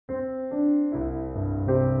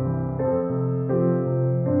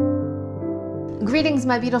Greetings,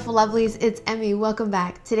 my beautiful lovelies, it's Emmy. Welcome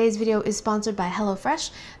back. Today's video is sponsored by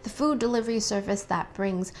HelloFresh, the food delivery service that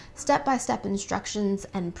brings step-by-step instructions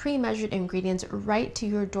and pre-measured ingredients right to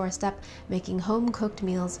your doorstep, making home-cooked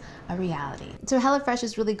meals a reality. So HelloFresh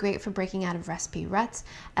is really great for breaking out of recipe ruts.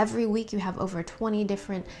 Every week you have over 20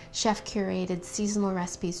 different chef-curated seasonal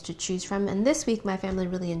recipes to choose from, and this week my family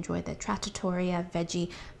really enjoyed the Trattoria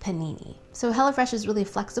veggie panini. So HelloFresh is really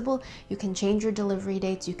flexible. You can change your delivery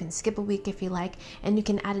dates, you can skip a week if you like, and you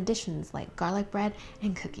can add additions like garlic bread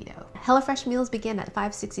and cookie dough. HelloFresh meals begin at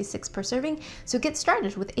 $5.66 per serving, so get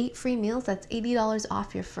started with 8 free meals. That's $80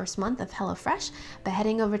 off your first month of HelloFresh by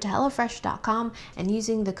heading over to HelloFresh.com and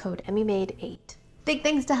using the code emmymade8. Big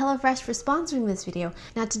thanks to HelloFresh for sponsoring this video.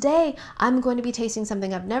 Now today, I'm going to be tasting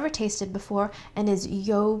something I've never tasted before, and is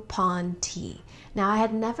Yaupon Tea. Now I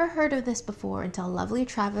had never heard of this before until lovely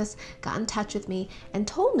Travis got in touch with me and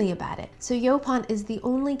told me about it. So Yaupon is the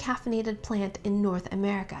only caffeinated plant in North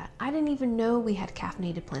America. I didn't even know we had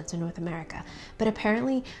caffeinated plants in North America, but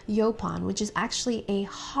apparently Yaupon, which is actually a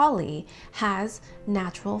holly, has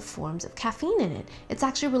natural forms of caffeine in it. It's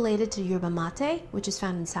actually related to yerba mate, which is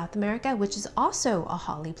found in South America, which is also a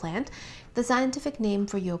holly plant. The scientific name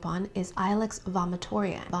for Yaupon is Ilex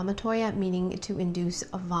vomitoria. Vomitoria meaning to induce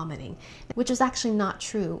vomiting, which is actually not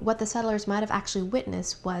true. What the settlers might have actually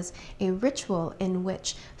witnessed was a ritual in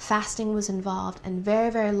which fasting was involved and very,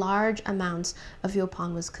 very large amounts of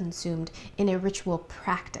Yaupon was consumed in a ritual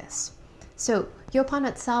practice. So Yaupon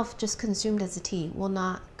itself, just consumed as a tea, will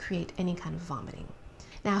not create any kind of vomiting.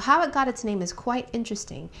 Now, how it got its name is quite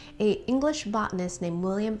interesting. An English botanist named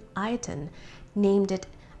William Yaupon named it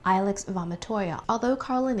Ilex vomitoria, although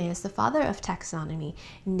Carl Linnaeus, the father of taxonomy,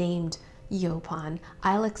 named Yaupon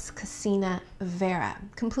Ilex cassina vera,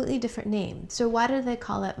 completely different name. So why did they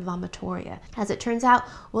call it vomitoria? As it turns out,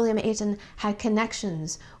 William Yaupon had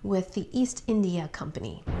connections with the East India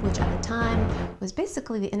Company, which at the time was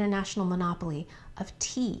basically the international monopoly of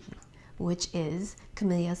tea, which is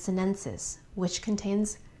Camellia sinensis, which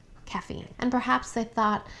contains caffeine. And perhaps they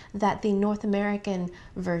thought that the North American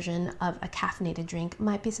version of a caffeinated drink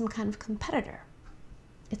might be some kind of competitor.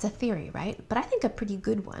 It's a theory, right? But I think a pretty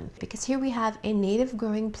good one, because here we have a native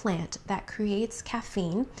growing plant that creates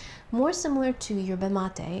caffeine, more similar to yerba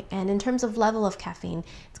mate, and in terms of level of caffeine,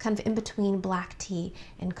 it's kind of in between black tea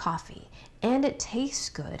and coffee. And it tastes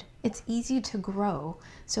good. It's easy to grow.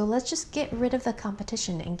 So let's just get rid of the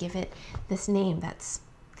competition and give it this name that's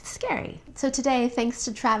scary. So today, thanks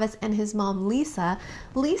to Travis and his mom, Lisa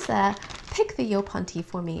picked the Yaupon tea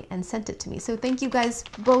for me and sent it to me. So thank you guys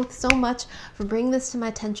both so much for bringing this to my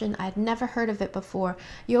attention. I had never heard of it before.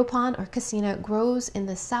 Yaupon, or cassina, grows in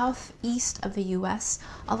the southeast of the US,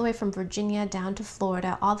 all the way from Virginia down to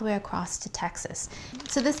Florida, all the way across to Texas.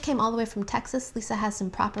 So this came all the way from Texas. Lisa has some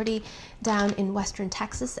property down in western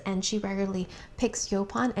Texas, and she regularly picks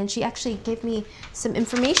Yaupon, and she actually gave me some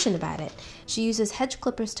information about it. She uses hedge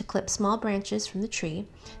clippers to clip small branches from the tree,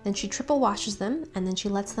 then she triple washes them, and then she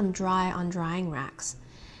lets them dry on drying racks.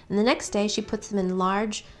 And the next day she puts them in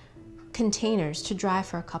large containers to dry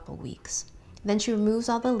for a couple weeks. Then she removes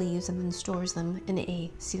all the leaves and then stores them in a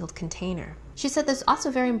sealed container. She said it's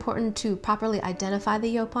also very important to properly identify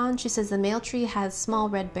the Yaupon. She says the male tree has small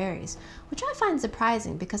red berries, which I find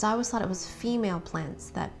surprising because I always thought it was female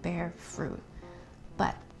plants that bear fruit.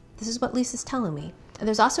 But this is what Lisa's telling me.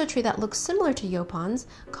 There's also a tree that looks similar to Yaupons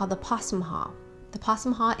called the possum haw. The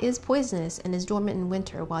possum haw is poisonous and is dormant in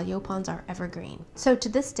winter, while Yaupons are evergreen. So to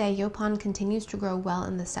this day, Yaupon continues to grow well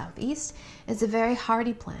in the southeast. It's a very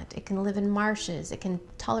hardy plant. It can live in marshes. It can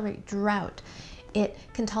tolerate drought. It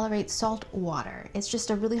can tolerate salt water. It's just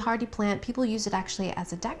a really hardy plant. People use it actually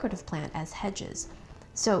as a decorative plant, as hedges.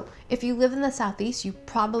 So if you live in the southeast, you've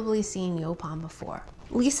probably seen Yaupon before.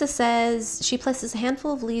 Lisa says she places a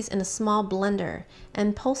handful of leaves in a small blender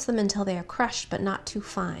and pulses them until they are crushed but not too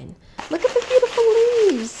fine. Look at the beautiful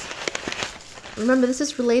leaves! Remember, this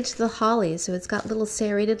is related to the holly, so it's got little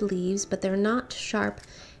serrated leaves, but they're not sharp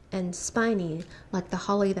and spiny like the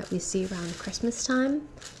holly that we see around Christmas time.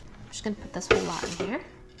 I'm just going to put this whole lot in here.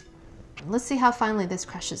 Let's see how finely this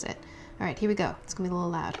crushes it. All right, here we go. It's going to be a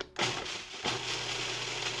little loud.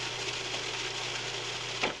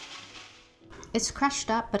 It's crushed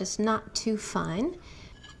up, but it's not too fine.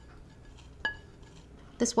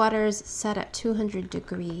 This water is set at 200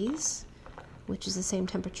 degrees, which is the same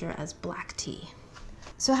temperature as black tea.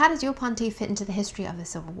 So how does Yaupon tea fit into the history of the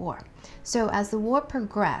Civil War? So as the war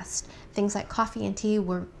progressed, things like coffee and tea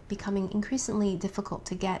were becoming increasingly difficult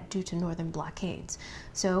to get due to northern blockades.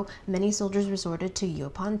 So many soldiers resorted to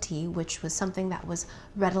Yaupon tea, which was something that was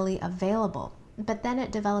readily available. but then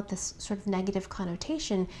it developed this sort of negative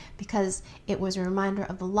connotation because it was a reminder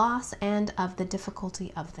of the loss and of the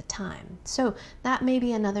difficulty of the time. So that may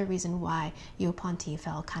be another reason why Yaupon tea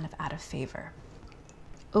fell kind of out of favor.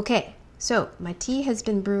 Okay, so my tea has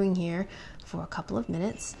been brewing here for a couple of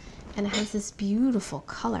minutes and it has this beautiful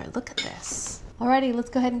color. Look at this. Alrighty, let's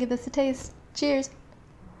go ahead and give this a taste. Cheers.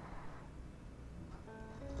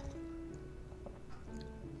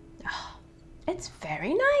 Oh, it's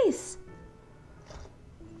very nice.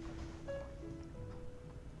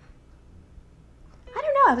 I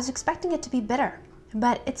don't know, I was expecting it to be bitter,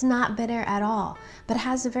 but it's not bitter at all. But it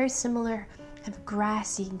has a very similar kind of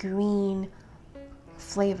grassy green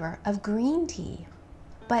flavor of green tea,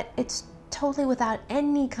 but it's totally without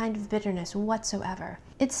any kind of bitterness whatsoever.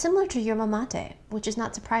 It's similar to yerba mate, which is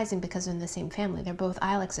not surprising because they're in the same family. They're both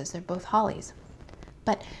ilexes, they're both hollies.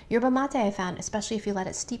 But yerba mate, I found, especially if you let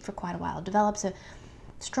it steep for quite a while, develops a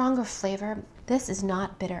stronger flavor. This is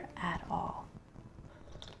not bitter at all.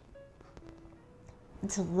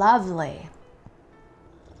 It's lovely.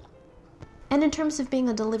 And in terms of being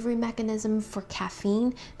a delivery mechanism for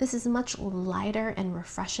caffeine, this is much lighter and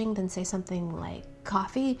refreshing than, say, something like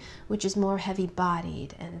coffee, which is more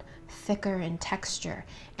heavy-bodied and thicker in texture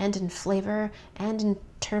and in flavor and in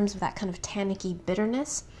terms of that kind of tannicky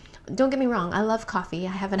bitterness. Don't get me wrong, I love coffee.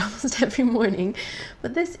 I have it almost every morning,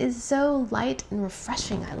 but this is so light and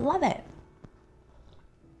refreshing. I love it.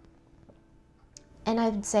 And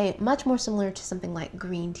I'd say much more similar to something like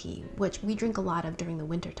green tea, which we drink a lot of during the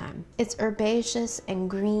winter time. It's herbaceous and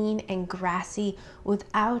green and grassy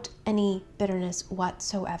without any bitterness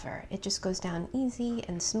whatsoever. It just goes down easy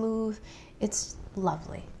and smooth. It's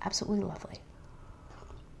lovely, absolutely lovely.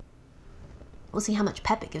 We'll see how much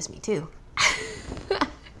pep it gives me too.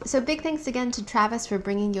 So big thanks again to Travis for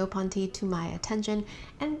bringing Yaupon tea to my attention,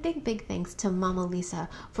 and big thanks to Mama Lisa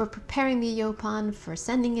for preparing the Yaupon, for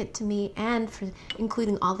sending it to me, and for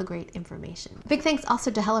including all the great information. Big thanks also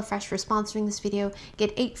to HelloFresh for sponsoring this video.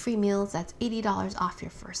 Get 8 free meals, that's $80 off your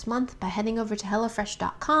first month by heading over to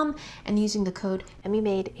HelloFresh.com and using the code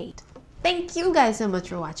emmymade8. Thank you guys so much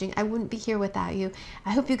for watching. I wouldn't be here without you.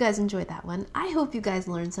 I hope you guys enjoyed that one. I hope you guys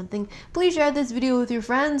learned something. Please share this video with your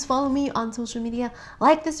friends. Follow me on social media.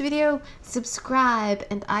 Like this video, subscribe,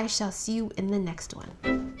 and I shall see you in the next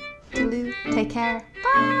one. Toodaloo, take care.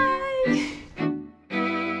 Bye!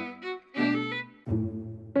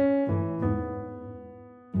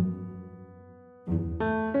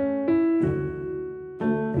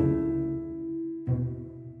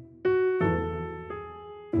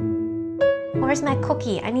 Where's my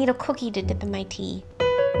cookie? I need a cookie to dip in my tea.